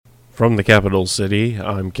From the capital city,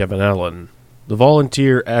 I'm Kevin Allen. The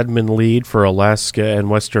volunteer admin lead for Alaska and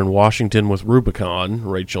Western Washington with Rubicon,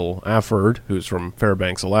 Rachel Alford, who's from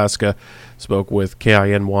Fairbanks, Alaska, spoke with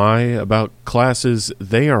KINY about classes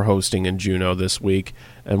they are hosting in Juneau this week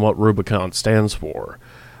and what Rubicon stands for.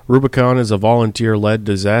 Rubicon is a volunteer-led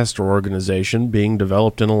disaster organization being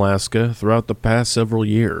developed in Alaska throughout the past several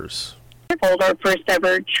years. We hold our first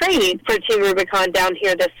ever training for Team Rubicon down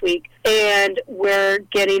here this week, and we're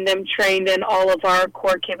getting them trained in all of our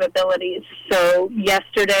core capabilities. So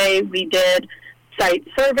yesterday we did site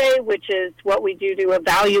survey, which is what we do to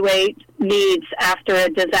evaluate needs after a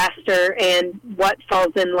disaster and what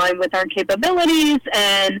falls in line with our capabilities,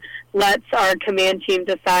 and lets our command team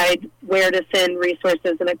decide where to send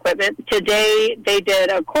resources and equipment. Today, they did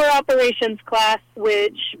a core operations class,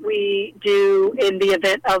 which we do in the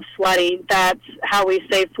event of flooding. That's how we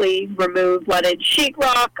safely remove flooded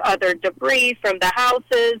sheetrock, other debris from the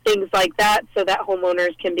houses, things like that, so that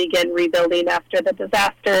homeowners can begin rebuilding after the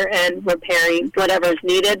disaster and repairing whatever's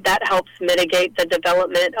needed. That helps mitigate the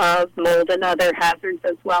development of mold and other hazards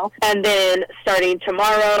as well. And then starting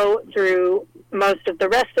tomorrow through most of the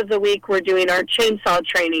rest of the week, we're doing our chainsaw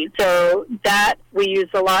training. So that we use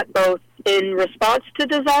a lot both in response to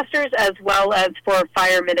disasters as well as for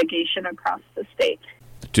fire mitigation across the state.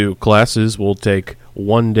 The two classes will take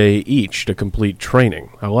 1 day each to complete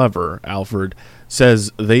training. However, Alford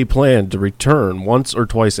says they plan to return once or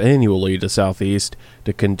twice annually to Southeast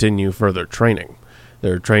to continue further training.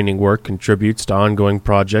 Their training work contributes to ongoing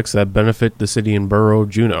projects that benefit the city and borough of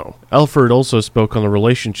Juneau. Alford also spoke on the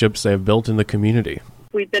relationships they have built in the community.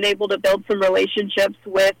 We've been able to build some relationships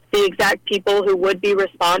with the exact people who would be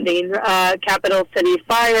responding. Capital City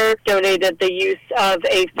Fire donated the use of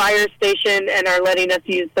a fire station and are letting us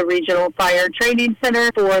use the Regional Fire Training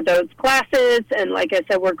Center for those classes. And like I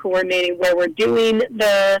said, we're coordinating where we're doing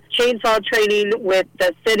the chainsaw training with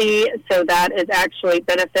the city, so that is actually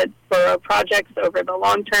benefits borough projects over the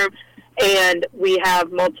long term. And we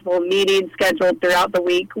have multiple meetings scheduled throughout the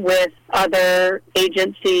week with other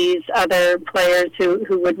agencies, other players who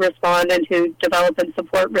would respond and who develop and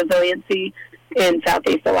support resiliency in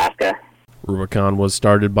Southeast Alaska. Rubicon was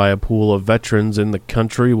started by a pool of veterans in the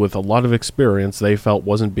country with a lot of experience they felt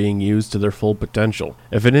wasn't being used to their full potential.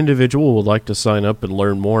 If an individual would like to sign up and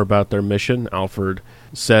learn more about their mission, Alford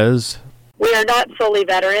says, "We are not fully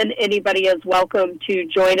veteran. Anybody is welcome to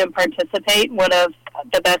join and participate. One of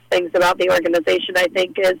the best things about the organization, I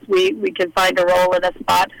think, is we can find a role in a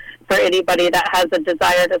spot for anybody that has a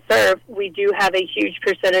desire to serve. We do have a huge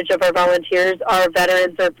percentage of our volunteers are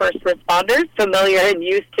veterans or first responders, familiar and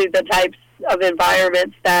used to the types of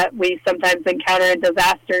environments that we sometimes encounter in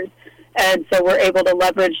disasters. And so we're able to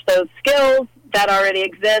leverage those skills that already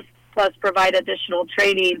exist, plus provide additional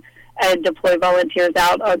training and deploy volunteers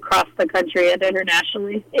out across the country and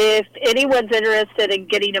internationally. If anyone's interested in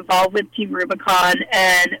getting involved with Team Rubicon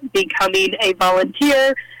and becoming a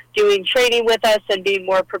volunteer, doing training with us and being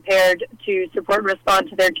more prepared to support and respond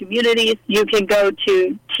to their communities, you can go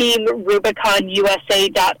to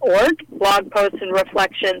teamrubiconusa.org, blog posts and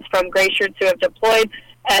reflections from glaciers who have deployed,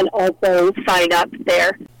 and also sign up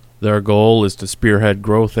there. Their goal is to spearhead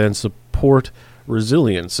growth and support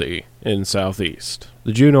resiliency in Southeast.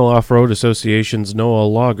 The Juneau Off-Road Association's Noah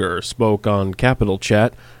Lager spoke on Capital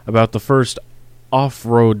Chat about the first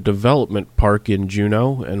off-road development park in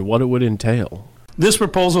Juneau and what it would entail. This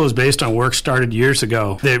proposal is based on work started years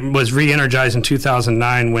ago. It was re-energized in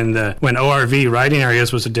 2009 when ORV riding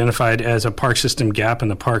areas was identified as a park system gap in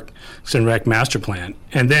the Parks and Rec master plan.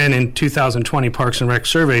 And then in 2020, Parks and Rec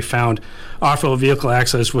survey found off-road vehicle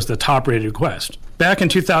access was the top-rated request. Back in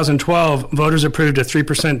 2012, voters approved a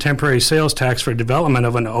 3% temporary sales tax for development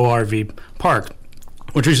of an ORV park,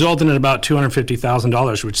 which resulted in about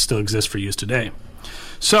 $250,000, which still exists for use today.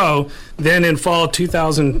 So then in fall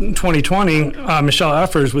 2020, Michelle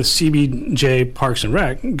Effers with CBJ Parks and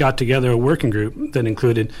Rec got together a working group that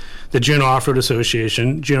included the Juneau Off-Road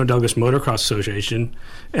Association, Juneau Douglas Motocross Association,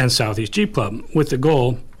 and Southeast Jeep Club with the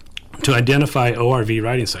goal to identify ORV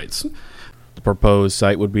riding sites. The proposed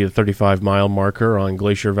site would be a 35-mile marker on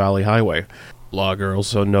Glacier Valley Highway. Lager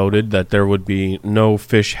also noted that there would be no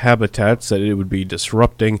fish habitats, that it would be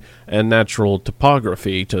disrupting, and natural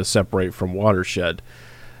topography to separate from Watershed.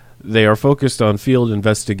 They are focused on field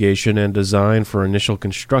investigation and design for initial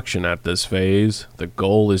construction at this phase. The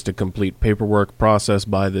goal is to complete paperwork process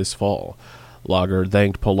by this fall. Lager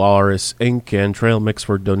thanked Polaris Inc. and Trail Mix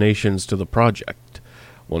for donations to the project.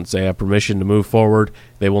 Once they have permission to move forward,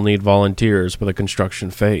 they will need volunteers for the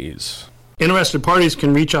construction phase. Interested parties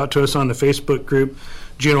can reach out to us on the Facebook group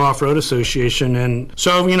Juneau Off-Road Association. And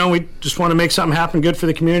so, we just want to make something happen good for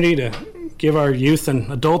the community to give our youth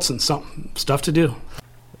and adults and some stuff to do.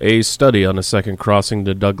 A study on a second crossing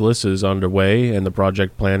to Douglas is underway, and the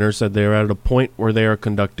project planners said they are at a point where they are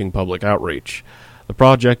conducting public outreach. The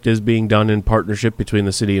project is being done in partnership between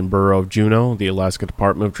the City and Borough of Juneau, the Alaska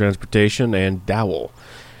Department of Transportation, and Dowell.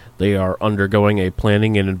 They are undergoing a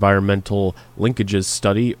planning and environmental linkages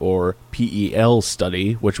study, or PEL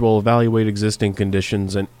study, which will evaluate existing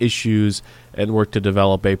conditions and issues and work to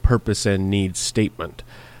develop a purpose and needs statement.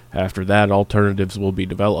 After that, alternatives will be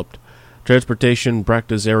developed. Transportation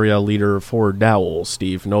Practice Area Leader for Dowell,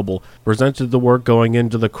 Steve Noble, presented the work going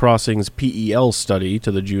into the crossings PEL study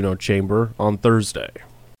to the Juneau Chamber on Thursday.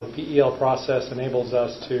 The PEL process enables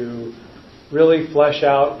us to really flesh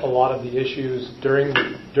out a lot of the issues during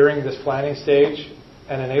this planning stage,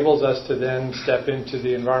 and enables us to then step into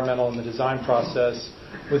the environmental and the design process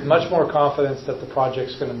with much more confidence that the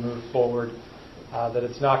project's going to move forward, that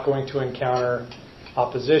it's not going to encounter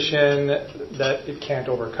opposition that it can't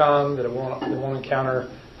overcome, that it won't encounter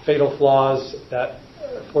fatal flaws that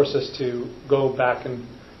force us to go back and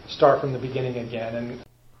start from the beginning again. And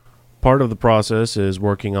part of the process is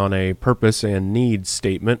working on a purpose and needs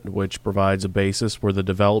statement, which provides a basis for the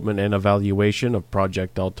development and evaluation of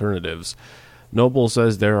project alternatives. Noble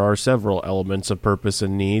says there are several elements of purpose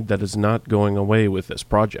and need that is not going away with this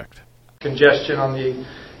project. Congestion on the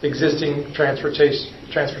existing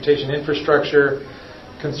transportation infrastructure,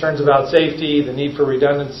 concerns about safety, the need for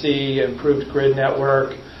redundancy, improved grid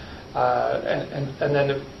network, and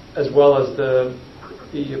then as well as the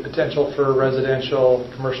potential for residential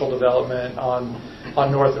commercial development on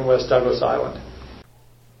North and West Douglas Island.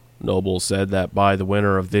 Noble said that by the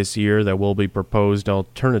winter of this year there will be proposed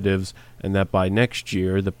alternatives, and that by next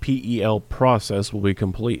year the PEL process will be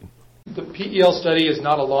complete. The PEL study is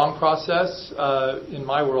not a long process, in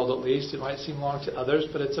my world at least. It might seem long to others,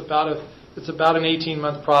 but it's about an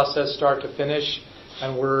 18-month process start to finish,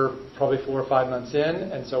 and we're probably 4 or 5 months in,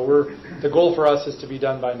 and so the goal for us is to be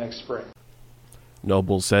done by next spring.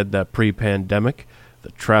 Noble said that pre-pandemic,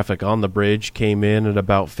 the traffic on the bridge came in at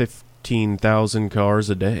about 15,000 cars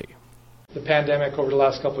a day. The pandemic over the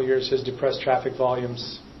last couple of years has depressed traffic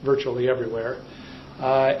volumes virtually everywhere,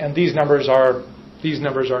 and these numbers are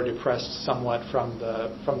depressed somewhat from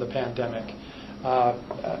the pandemic.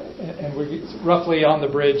 And we roughly on the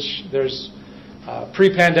bridge, there's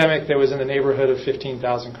pre-pandemic there was in the neighborhood of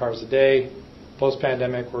 15,000 cars a day.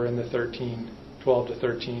 Post-pandemic, we're in the 12 to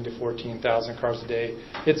 13 to 14,000 cars a day.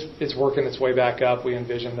 It's working its way back up. We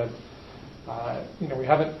envision that we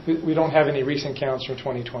don't have any recent counts from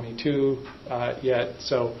 2022 yet,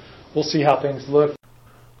 so we'll see how things look.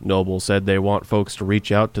 Noble said they want folks to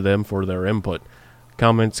reach out to them for their input.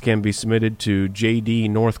 Comments can be submitted to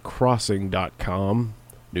jdnorthcrossing.com.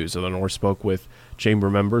 News of the North spoke with chamber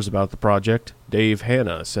members about the project. Dave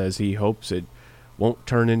Hanna says he hopes it won't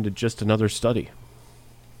turn into just another study.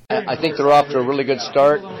 I think they're off to a really good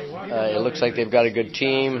start. It looks like they've got a good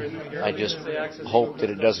team. I just hope that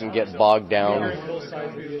it doesn't get bogged down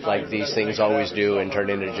like these things always do and turn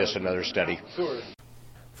into just another study.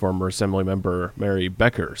 Former Assemblymember Mary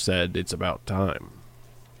Becker said it's about time.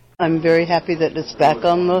 I'm very happy that it's back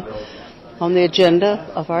on the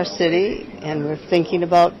agenda of our city, and we're thinking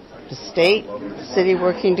about the state, the city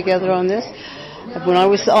working together on this. When I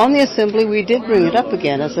was on the assembly, we did bring it up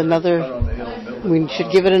again as we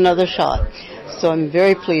should give it another shot. So I'm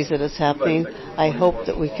very pleased that it's happening. I hope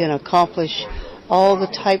that we can accomplish all the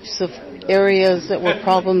types of areas that were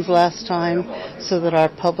problems last time so that our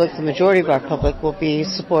public, the majority of our public, will be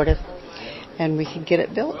supportive and we can get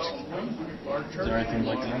it built. Is there anything you'd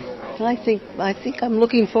like to know? And I think I'm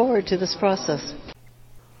looking forward to this process.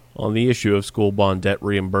 On the issue of school bond debt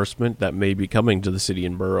reimbursement that may be coming to the city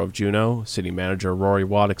and borough of Juneau, City Manager Rory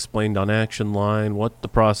Watt explained on Action Line what the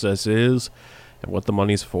process is and what the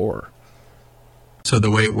money's for. So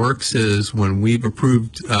the way it works is when we've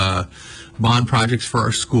approved bond projects for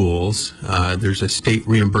our schools, there's a state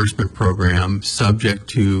reimbursement program subject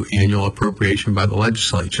to annual appropriation by the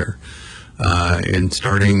legislature. And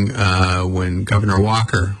starting when Governor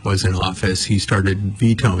Walker was in office, he started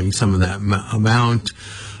vetoing some of that amount,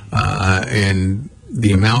 and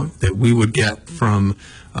the amount that we would get from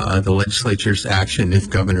the legislature's action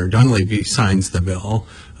if Governor Dunleavy signs the bill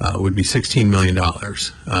would be $16 million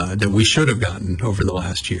that we should have gotten over the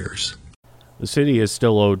last years. The city is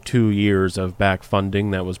still owed 2 years of back funding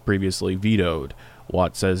that was previously vetoed.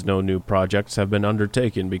 Watt says no new projects have been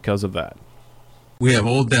undertaken because of that. We have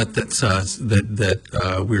old debt that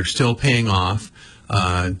we're still paying off.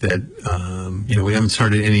 we haven't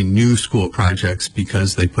started any new school projects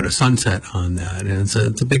because they put a sunset on that, and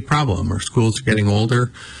it's a big problem. Our schools are getting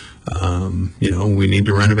older. We need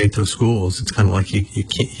to renovate those schools. It's kind of like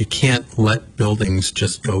you can't let buildings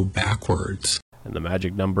just go backwards. And the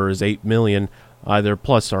magic number is $8 million, either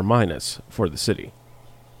plus or minus, for the city.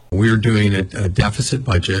 We're doing a deficit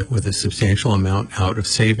budget with a substantial amount out of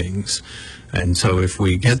savings. And so if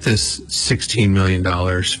we get this $16 million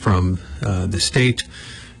from the state,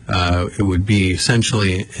 it would be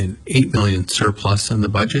essentially an $8 million surplus on the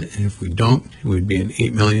budget. And if we don't, it would be an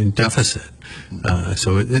 $8 million deficit.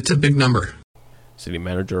 So it's a big number. City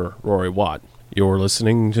Manager Rory Watt. You're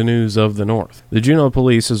listening to News of the North. The Juneau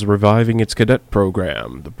Police is reviving its cadet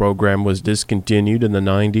program. The program was discontinued in the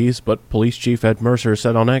 90s, but Police Chief Ed Mercer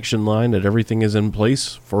said on Action Line that everything is in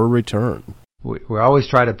place for a return. We always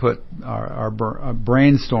try to put our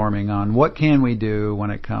brainstorming on what can we do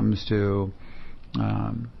when it comes to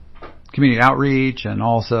community outreach and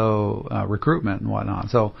also recruitment and whatnot.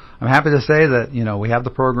 So I'm happy to say that, we have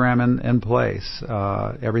the program in place.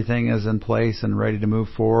 Everything is in place and ready to move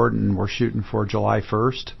forward, and we're shooting for July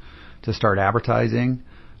 1st to start advertising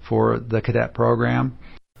for the cadet program.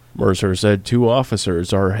 Mercer said 2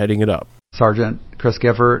 officers are heading it up. Sergeant Chris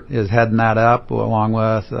Gifford is heading that up along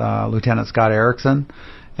with Lieutenant Scott Erickson.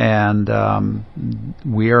 And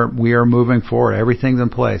we are moving forward. Everything's in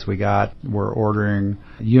place. We're ordering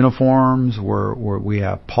uniforms. We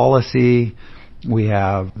have policy. We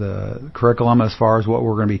have the curriculum as far as what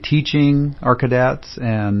we're going to be teaching our cadets,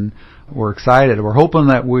 and we're excited. We're hoping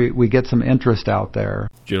that we get some interest out there.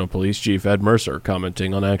 Juneau Police Chief Ed Mercer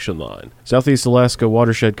commenting on Action Line. Southeast Alaska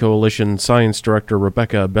Watershed Coalition Science Director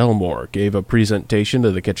Rebecca Bellmore gave a presentation to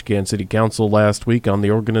the Ketchikan City Council last week on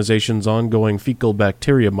the organization's ongoing fecal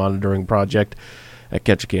bacteria monitoring project at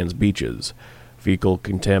Ketchikan's beaches. Fecal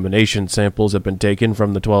contamination samples have been taken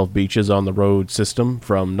from the 12 beaches on the road system,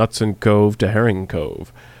 from Notn Cove to Herring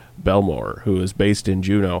Cove. Bellmore, who is based in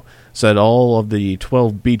Juneau, said all of the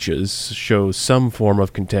 12 beaches show some form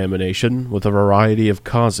of contamination with a variety of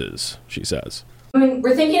causes, she says. When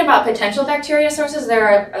we're thinking about potential bacteria sources,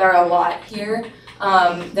 there are a lot here.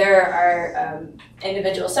 There are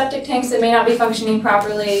individual septic tanks that may not be functioning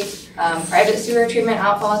properly, private sewer treatment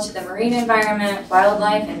outfalls to the marine environment,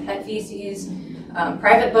 wildlife and pet feces,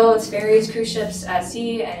 private boats, ferries, cruise ships at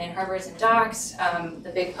sea and in harbors and docks,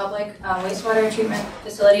 the big public wastewater treatment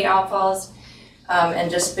facility outfalls,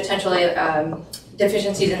 and just potentially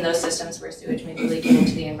deficiencies in those systems where sewage may be leaking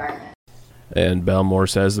into the environment. And Bellmore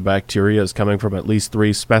says the bacteria is coming from at least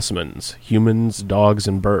 3 specimens: humans, dogs,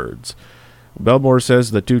 and birds. Bellmore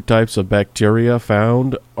says the 2 types of bacteria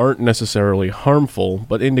found aren't necessarily harmful,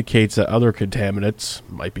 but indicates that other contaminants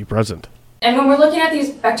might be present. And when we're looking at these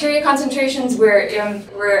bacteria concentrations, we're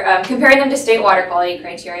comparing them to state water quality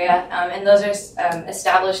criteria, and those are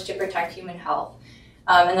established to protect human health.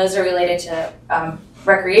 And those are related to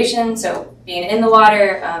recreation, so being in the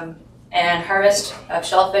water, and harvest of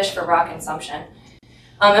shellfish for raw consumption.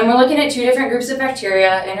 And we're looking at 2 different groups of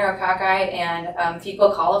bacteria, Enterococci and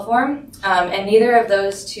fecal coliform, and neither of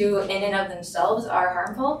those 2 in and of themselves are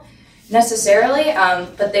harmful necessarily,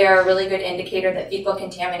 but they are a really good indicator that fecal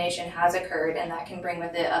contamination has occurred, and that can bring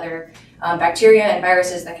with it other bacteria and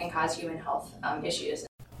viruses that can cause human health issues.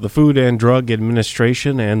 The Food and Drug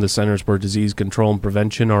Administration and the Centers for Disease Control and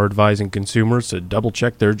Prevention are advising consumers to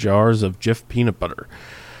double-check their jars of Jif peanut butter.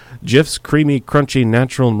 Jif's creamy, crunchy,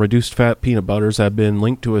 natural, and reduced-fat peanut butters have been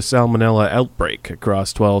linked to a salmonella outbreak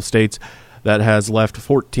across 12 states that has left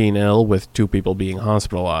 14 ill, with 2 people being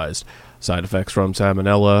hospitalized. Side effects from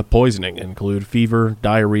salmonella poisoning include fever,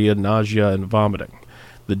 diarrhea, nausea, and vomiting.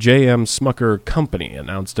 The J.M. Smucker Company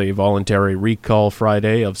announced a voluntary recall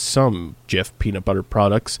Friday of some Jif peanut butter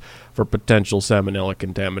products for potential salmonella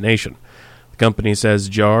contamination. The company says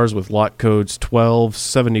jars with lot codes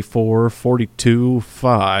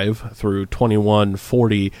 127442.5 through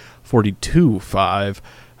 214042.5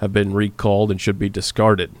 have been recalled and should be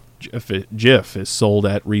discarded. Jif is sold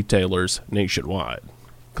at retailers nationwide.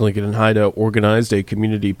 Tlingit and Haida organized a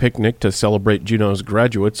community picnic to celebrate Juneau's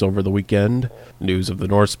graduates over the weekend. News of the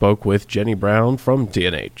North spoke with Jenny Brown from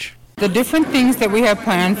TNH. The different things that we have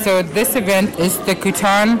planned, so this event is the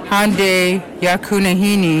Kutan Hande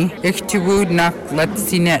Yakunahini Ichtuwud Nak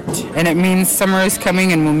Letsinet, and it means summer is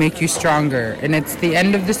coming and will make you stronger. And it's the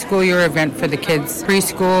end of the school year event for the kids,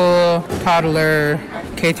 preschool, toddler,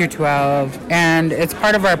 K through 12, and it's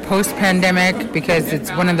part of our post-pandemic because it's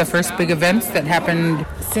one of the first big events that happened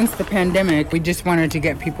since the pandemic. We just wanted to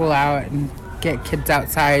get people out and get kids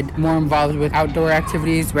outside, more involved with outdoor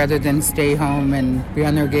activities rather than stay home and be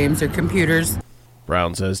on their games or computers.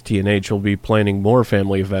 Brown says T&H will be planning more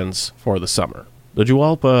family events for the summer. The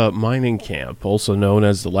Jualpa Mining Camp, also known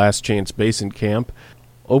as the Last Chance Basin Camp,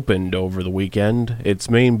 opened over the weekend. Its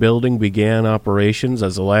main building began operations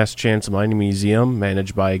as the Last Chance Mining Museum,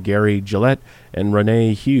 managed by Gary Gillette and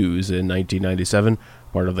Renee Hughes in 1997,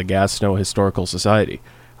 part of the Gastineau Historical Society.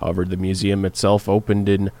 However, the museum itself opened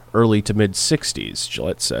in early to mid-60s,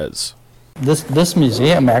 Gillette says. This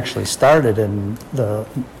museum actually started in the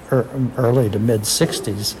early to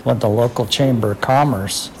mid-60s when the local Chamber of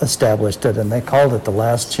Commerce established it, and they called it the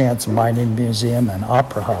Last Chance Mining Museum and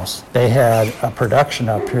Opera House. They had a production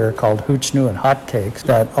up here called Hooch New and Hotcakes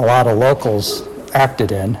that a lot of locals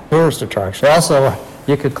acted in, tourist attraction. Also,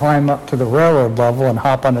 you could climb up to the railroad level and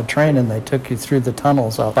hop on a train, and they took you through the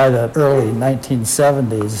tunnels up. By the early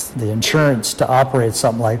 1970s, the insurance to operate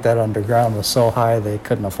something like that underground was so high they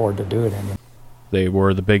couldn't afford to do it anymore. They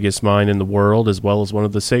were the biggest mine in the world as well as one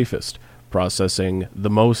of the safest, processing the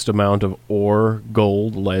most amount of ore,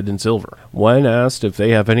 gold, lead, and silver. When asked if they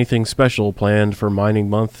have anything special planned for Mining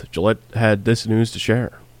Month, Gillette had this news to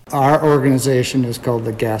share. Our organization is called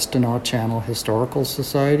the Gastineau Channel Historical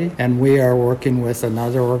Society, and we are working with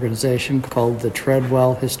another organization called the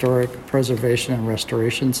Treadwell Historic Preservation and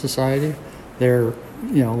Restoration Society.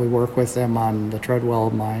 We work with them on the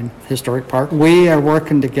Treadwell Mine Historic Park. We are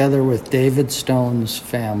working together with David Stone's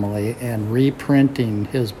family and reprinting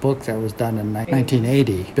his book that was done in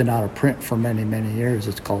 1980. Been out of print for many, many years.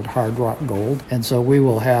 It's called Hard Rock Gold. And so we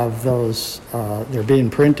will have those, they're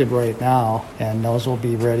being printed right now, and those will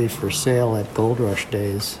be ready for sale at Gold Rush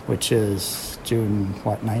Days, which is June,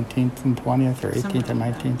 19th and 20th, or 18th and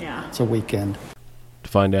 19th? Yeah. It's a weekend. To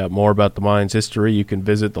find out more about the mine's history, you can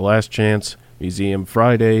visit the Last Chance Museum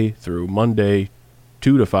Friday through Monday,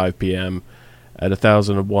 2 to 5 p.m. at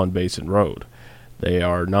 1001 Basin Road. They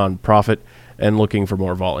are non-profit and looking for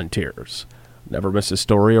more volunteers. Never miss a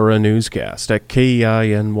story or a newscast at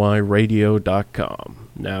KINYradio.com.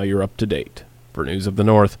 Now you're up to date. For News of the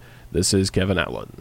North, this is Kevin Allen.